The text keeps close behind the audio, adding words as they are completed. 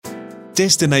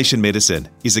Destination Medicine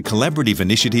is a collaborative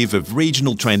initiative of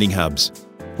regional training hubs.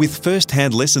 With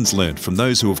first-hand lessons learned from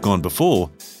those who have gone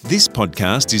before, this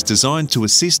podcast is designed to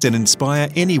assist and inspire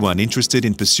anyone interested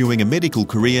in pursuing a medical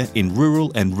career in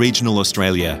rural and regional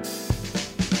Australia.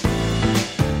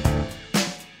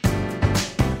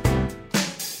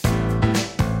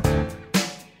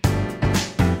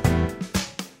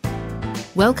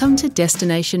 Welcome to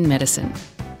Destination Medicine.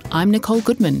 I'm Nicole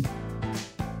Goodman.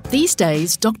 These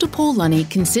days, Dr. Paul Lunny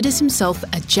considers himself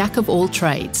a jack of all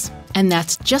trades, and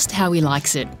that's just how he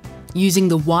likes it, using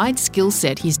the wide skill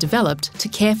set he's developed to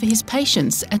care for his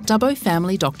patients at Dubbo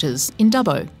Family Doctors in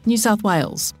Dubbo, New South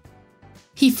Wales.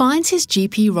 He finds his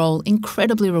GP role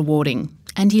incredibly rewarding,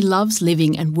 and he loves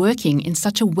living and working in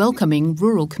such a welcoming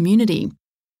rural community.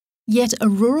 Yet a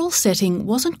rural setting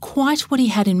wasn't quite what he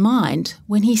had in mind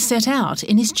when he set out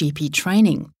in his GP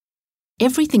training.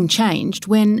 Everything changed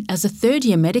when, as a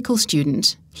third-year medical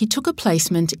student, he took a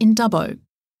placement in Dubbo.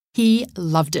 He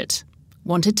loved it,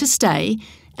 wanted to stay,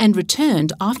 and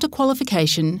returned after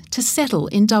qualification to settle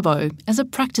in Dubbo as a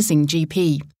practising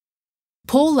GP.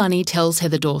 Paul Lunny tells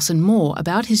Heather Dawson more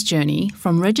about his journey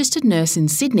from registered nurse in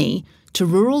Sydney to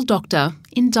rural doctor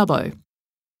in Dubbo.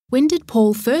 When did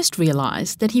Paul first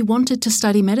realise that he wanted to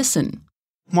study medicine?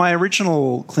 My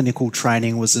original clinical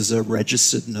training was as a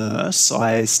registered nurse.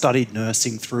 I studied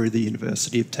nursing through the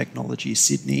University of Technology,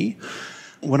 Sydney.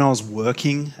 When I was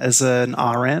working as an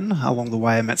RN, along the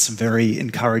way I met some very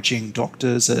encouraging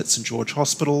doctors at St George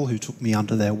Hospital who took me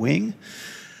under their wing.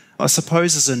 I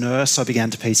suppose as a nurse I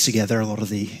began to piece together a lot of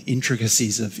the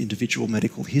intricacies of individual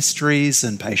medical histories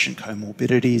and patient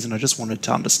comorbidities, and I just wanted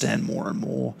to understand more and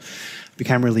more. I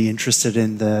became really interested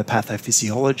in the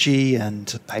pathophysiology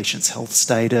and patients' health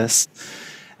status.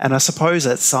 And I suppose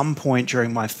at some point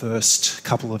during my first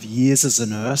couple of years as a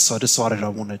nurse, I decided I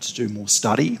wanted to do more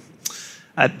study.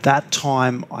 At that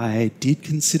time, I did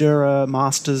consider a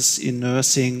master's in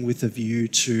nursing with a view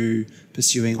to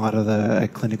pursuing either a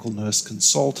clinical nurse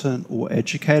consultant or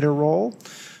educator role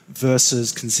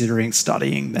versus considering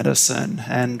studying medicine.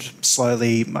 And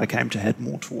slowly I came to head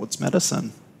more towards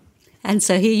medicine. And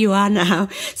so here you are now.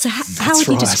 So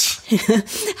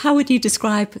how would you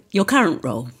describe your current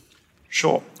role?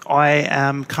 Sure. I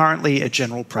am currently a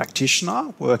general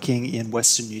practitioner working in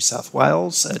Western New South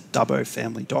Wales at Dubbo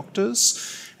Family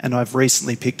Doctors, and I've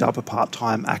recently picked up a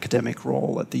part-time academic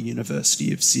role at the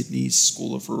University of Sydney's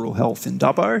School of Rural Health in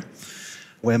Dubbo,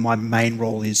 where my main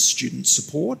role is student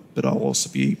support, but I'll also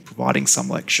be providing some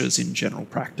lectures in general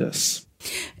practice.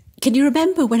 Can you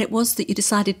remember when it was that you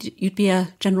decided you'd be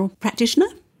a general practitioner?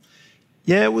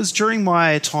 Yeah, it was during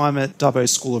my time at Dubbo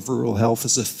School of Rural Health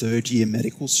as a third-year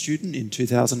medical student in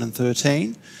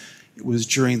 2013. It was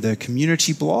during the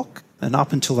community block, and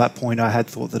up until that point I had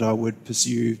thought that I would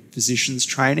pursue physician's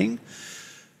training.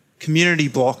 Community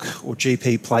block or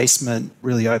GP placement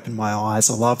really opened my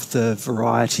eyes. I loved the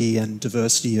variety and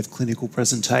diversity of clinical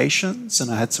presentations,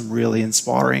 and I had some really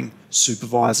inspiring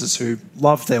supervisors who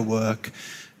loved their work,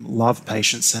 loved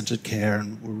patient-centred care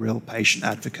and were real patient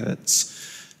advocates.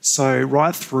 So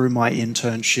right through my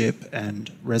internship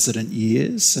and resident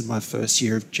years and my first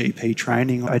year of GP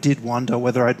training, I did wonder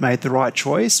whether I'd made the right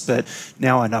choice, but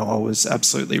now I know I was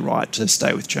absolutely right to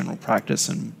stay with general practice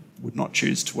and would not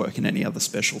choose to work in any other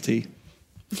specialty.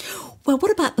 Well, what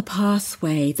about the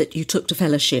pathway that you took to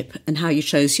fellowship and how you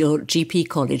chose your GP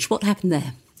college? What happened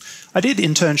there? I did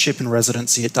internship and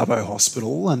residency at Dubbo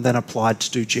Hospital and then applied to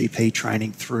do GP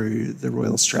training through the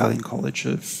Royal Australian College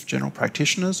of General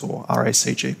Practitioners, or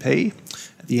RACGP,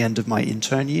 at the end of my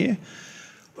intern year.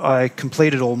 I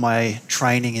completed all my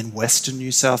training in Western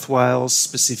New South Wales,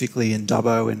 specifically in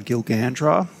Dubbo and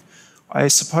Gilgandra. I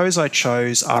suppose I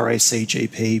chose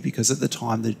RACGP because at the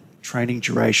time the training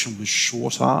duration was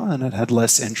shorter and it had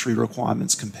less entry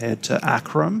requirements compared to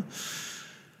ACRRM.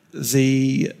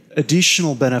 The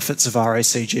additional benefits of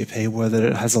RACGP were that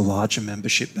it has a larger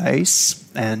membership base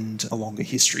and a longer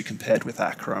history compared with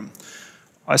ACRRM.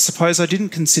 I suppose I didn't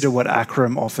consider what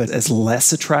ACRRM offered as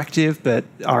less attractive, but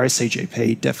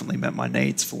RACGP definitely met my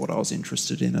needs for what I was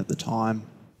interested in at the time.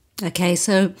 Okay,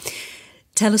 so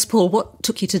tell us, Paul, what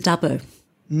took you to Dubbo?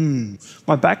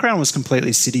 My background was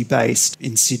completely city-based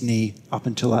in Sydney up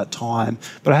until that time,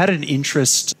 but I had an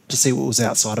interest to see what was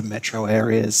outside of metro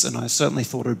areas, and I certainly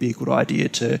thought it would be a good idea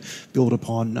to build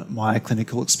upon my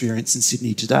clinical experience in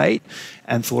Sydney to date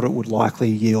and thought it would likely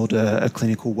yield a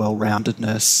clinical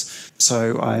well-roundedness.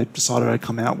 So I decided I'd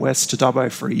come out west to Dubbo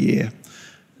for a year.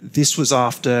 This was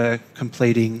after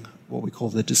completing what we call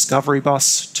the Discovery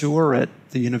Bus tour at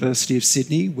the University of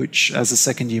Sydney, which as a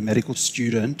second-year medical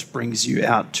student brings you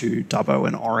out to Dubbo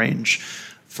and Orange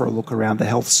for a look around the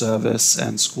health service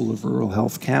and School of Rural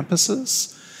Health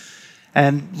campuses.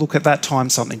 And look, at that time,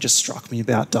 something just struck me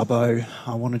about Dubbo.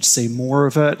 I wanted to see more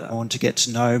of it. I wanted to get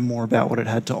to know more about what it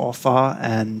had to offer,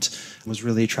 and was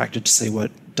really attracted to see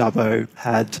what Dubbo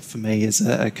had for me as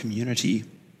a community.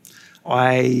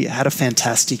 I had a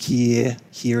fantastic year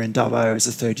here in Dubbo as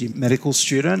a third-year medical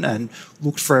student and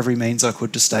looked for every means I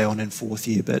could to stay on in fourth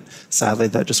year, but sadly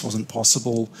that just wasn't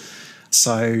possible.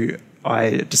 So I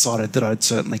decided that I'd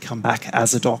certainly come back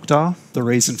as a doctor. The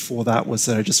reason for that was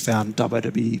that I just found Dubbo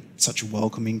to be such a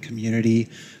welcoming community,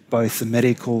 both the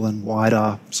medical and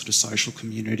wider sort of social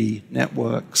community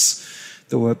networks.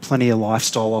 There were plenty of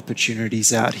lifestyle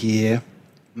opportunities out here.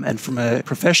 And from a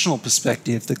professional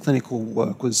perspective, the clinical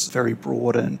work was very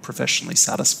broad and professionally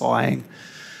satisfying.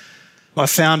 I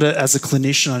found it as a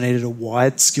clinician, I needed a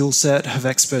wide skill set of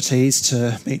expertise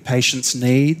to meet patients'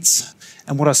 needs.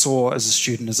 And what I saw as a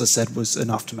student, as I said, was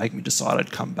enough to make me decide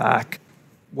I'd come back.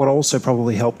 What also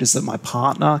probably helped is that my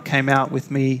partner came out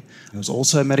with me. I was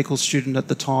also a medical student at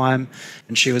the time,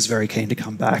 and she was very keen to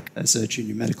come back as a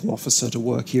junior medical officer to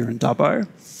work here in Dubbo.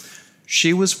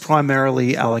 She was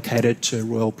primarily allocated to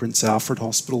Royal Prince Alfred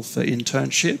Hospital for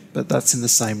internship, but that's in the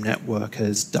same network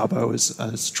as Dubbo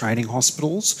as training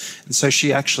hospitals. And so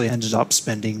she actually ended up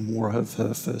spending more of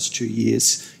her first 2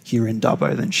 years here in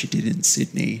Dubbo than she did in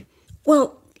Sydney.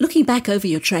 Well, looking back over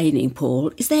your training,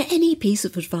 Paul, is there any piece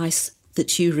of advice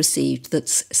that you received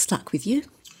that's stuck with you?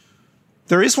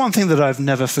 There is one thing that I've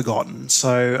never forgotten.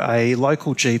 So a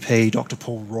local GP, Dr.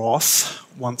 Paul Roth,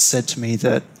 once said to me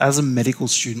that as a medical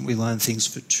student, we learn things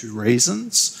for two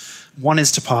reasons. One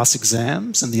is to pass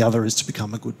exams and the other is to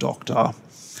become a good doctor.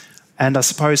 And I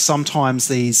suppose sometimes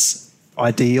these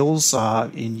ideals are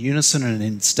in unison and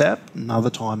in step, and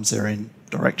other times they're in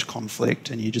direct conflict,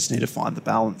 and you just need to find the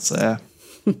balance there.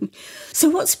 So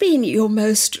what's been your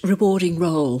most rewarding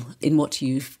role in what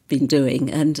you've been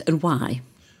doing, and why?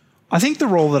 I think the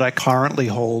role that I currently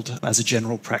hold as a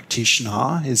general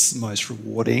practitioner is the most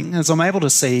rewarding, as I'm able to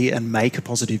see and make a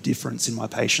positive difference in my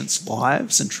patients'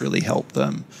 lives and truly help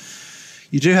them.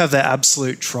 You do have their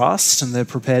absolute trust, and they're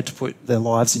prepared to put their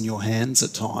lives in your hands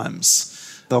at times.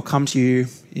 They'll come to you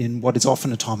in what is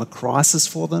often a time of crisis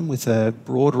for them with a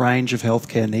broad range of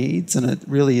healthcare needs, and it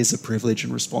really is a privilege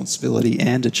and responsibility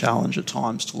and a challenge at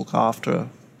times to look after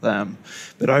them.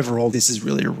 But overall, this is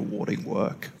really a rewarding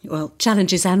work. Well,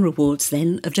 challenges and rewards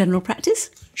then of general practice?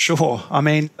 Sure. I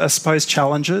mean, I suppose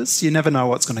challenges, you never know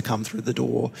what's going to come through the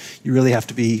door. You really have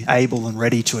to be able and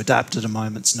ready to adapt at a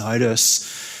moment's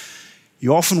notice.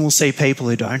 You often will see people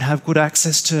who don't have good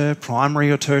access to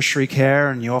primary or tertiary care,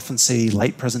 and you often see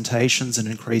late presentations and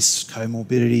increased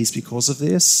comorbidities because of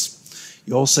this.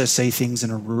 You also see things in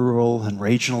a rural and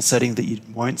regional setting that you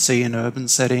won't see in urban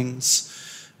settings.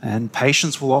 And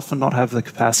patients will often not have the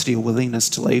capacity or willingness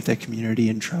to leave their community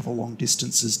and travel long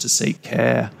distances to seek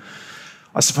care.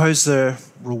 I suppose the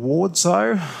rewards,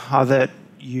 though, are that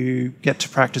you get to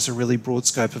practice a really broad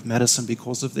scope of medicine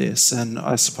because of this. And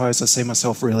I suppose I see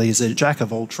myself really as a jack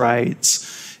of all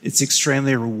trades. It's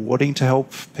extremely rewarding to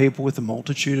help people with a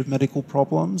multitude of medical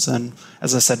problems. And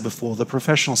as I said before, the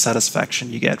professional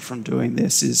satisfaction you get from doing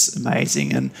this is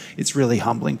amazing. And it's really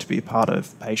humbling to be a part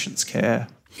of patients' care.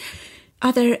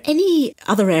 Are there any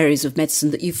other areas of medicine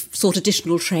that you've sought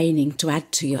additional training to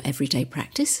add to your everyday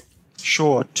practice?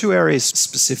 Sure. Two areas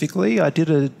specifically. I did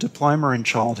a diploma in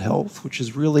child health, which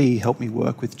has really helped me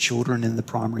work with children in the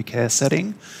primary care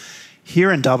setting.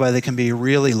 Here in Dubbo, there can be a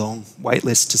really long wait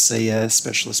list to see a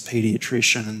specialist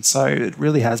paediatrician, and so it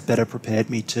really has better prepared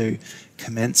me to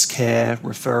commence care,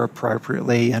 refer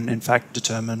appropriately, and in fact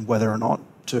determine whether or not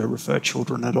to refer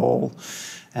children at all,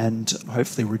 and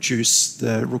hopefully reduce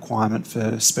the requirement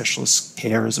for specialist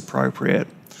care as appropriate.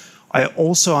 I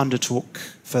also undertook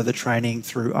further training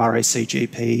through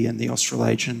RACGP and the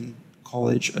Australasian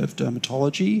College of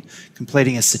Dermatology,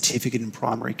 completing a certificate in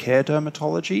primary care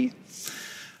dermatology.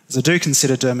 As I do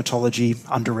consider dermatology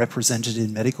underrepresented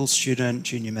in medical student,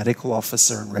 junior medical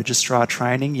officer and registrar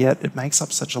training, yet it makes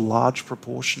up such a large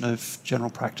proportion of general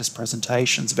practice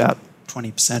presentations, about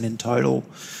 20% in total.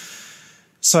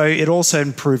 So it also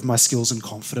improved my skills and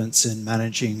confidence in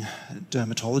managing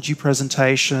dermatology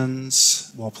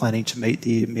presentations while planning to meet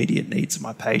the immediate needs of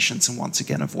my patients and once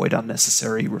again avoid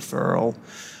unnecessary referral.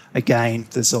 Again,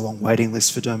 there's a long waiting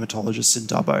list for dermatologists in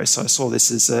Dubbo, so I saw this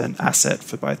as an asset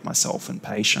for both myself and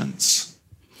patients.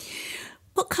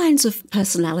 What kinds of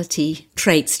personality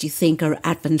traits do you think are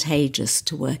advantageous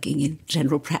to working in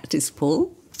general practice,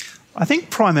 Paul? I think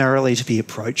primarily to be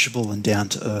approachable and down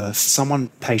to earth, someone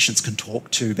patients can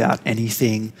talk to about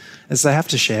anything, as they have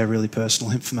to share really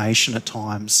personal information at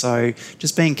times. So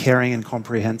just being caring and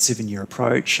comprehensive in your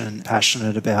approach and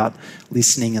passionate about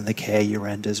listening and the care you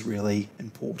render is really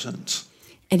important.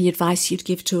 Any advice you'd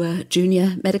give to a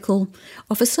junior medical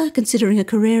officer considering a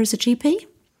career as a GP?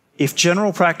 If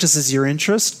general practice is your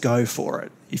interest, go for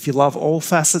it. If you love all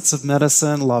facets of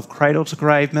medicine, love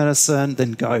cradle-to-grave medicine,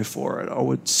 then go for it. I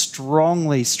would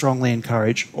strongly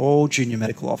encourage all junior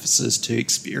medical officers to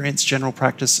experience general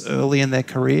practice early in their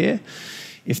career.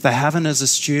 If they haven't as a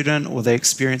student or their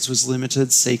experience was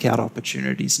limited, seek out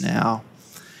opportunities now.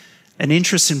 An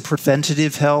interest in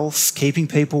preventative health, keeping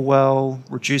people well,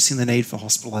 reducing the need for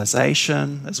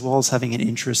hospitalisation, as well as having an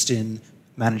interest in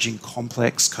managing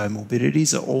complex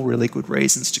comorbidities are all really good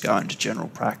reasons to go into general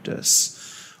practice.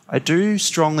 I do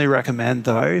strongly recommend,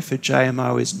 though, if a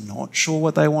JMO is not sure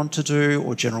what they want to do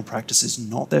or general practice is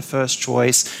not their first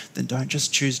choice, then don't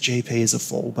just choose GP as a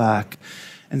fallback.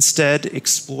 Instead,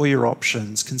 explore your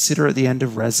options. Consider at the end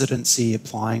of residency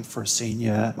applying for a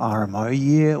senior RMO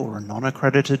year or a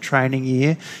non-accredited training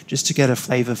year, just to get a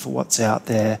flavour for what's out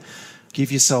there.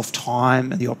 Give yourself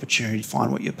time and the opportunity to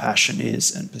find what your passion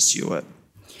is and pursue it.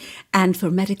 And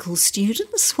for medical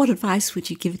students, what advice would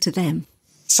you give to them?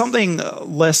 Something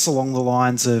less along the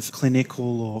lines of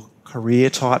clinical or career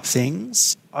type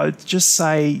things. I'd just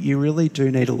say you really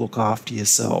do need to look after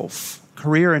yourself.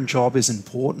 Career and job is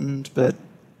important, but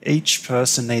each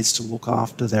person needs to look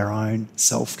after their own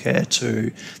self-care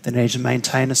too. They need to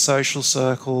maintain a social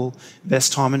circle,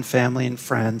 invest time in family and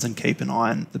friends, and keep an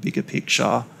eye on the bigger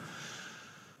picture.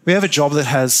 We have a job that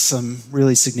has some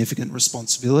really significant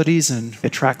responsibilities and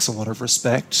attracts a lot of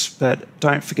respect, but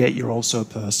don't forget you're also a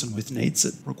person with needs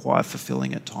that require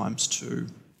fulfilling at times too.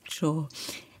 Sure.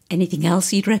 Anything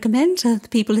else you'd recommend to the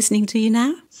people listening to you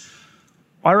now?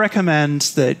 I recommend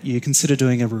that you consider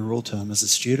doing a rural term as a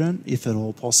student, if at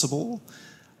all possible,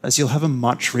 as you'll have a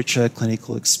much richer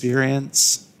clinical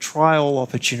experience. Try all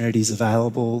opportunities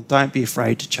available. Don't be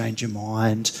afraid to change your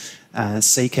mind.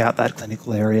 Seek out that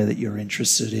clinical area that you're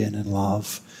interested in and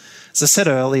love. As I said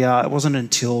earlier, it wasn't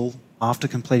until after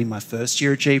completing my first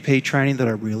year of GP training that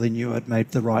I really knew I'd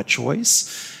made the right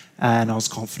choice. And I was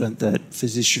confident that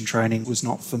physician training was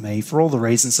not for me for all the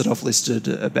reasons that I've listed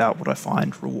about what I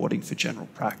find rewarding for general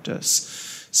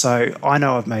practice. So I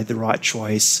know I've made the right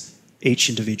choice. Each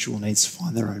individual needs to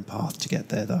find their own path to get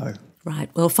there, though.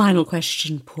 Right. Well, final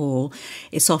question, Paul.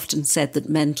 It's often said that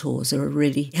mentors are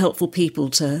really helpful people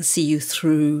to see you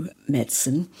through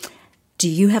medicine. Do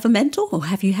you have a mentor or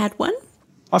have you had one?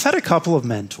 I've had a couple of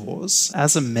mentors.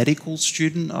 As a medical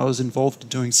student, I was involved in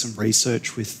doing some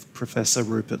research with Professor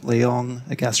Rupert Leong,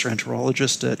 a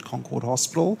gastroenterologist at Concord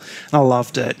Hospital, and I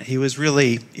loved it. He was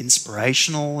really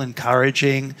inspirational,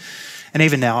 encouraging, and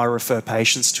even now I refer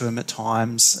patients to him at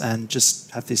times and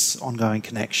just have this ongoing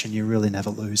connection. You really never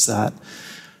lose that.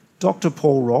 Dr.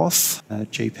 Paul Roth, a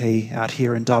GP out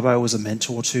here in Dubbo, was a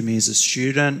mentor to me as a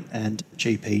student and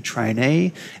GP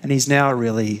trainee, and he's now a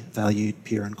really valued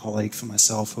peer and colleague for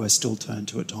myself who I still turn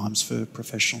to at times for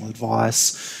professional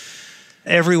advice.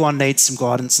 Everyone needs some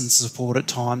guidance and support at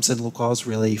times, and look, I was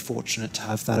really fortunate to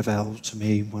have that available to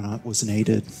me when it was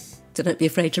needed. So don't be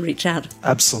afraid to reach out.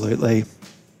 Absolutely.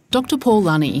 Dr. Paul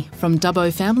Lunny from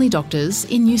Dubbo Family Doctors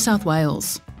in New South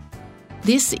Wales.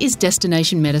 This is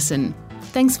Destination Medicine.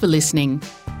 Thanks for listening.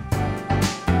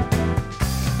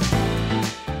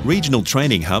 Regional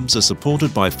training hubs are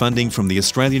supported by funding from the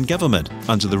Australian Government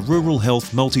under the Rural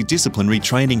Health Multidisciplinary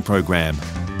Training Program.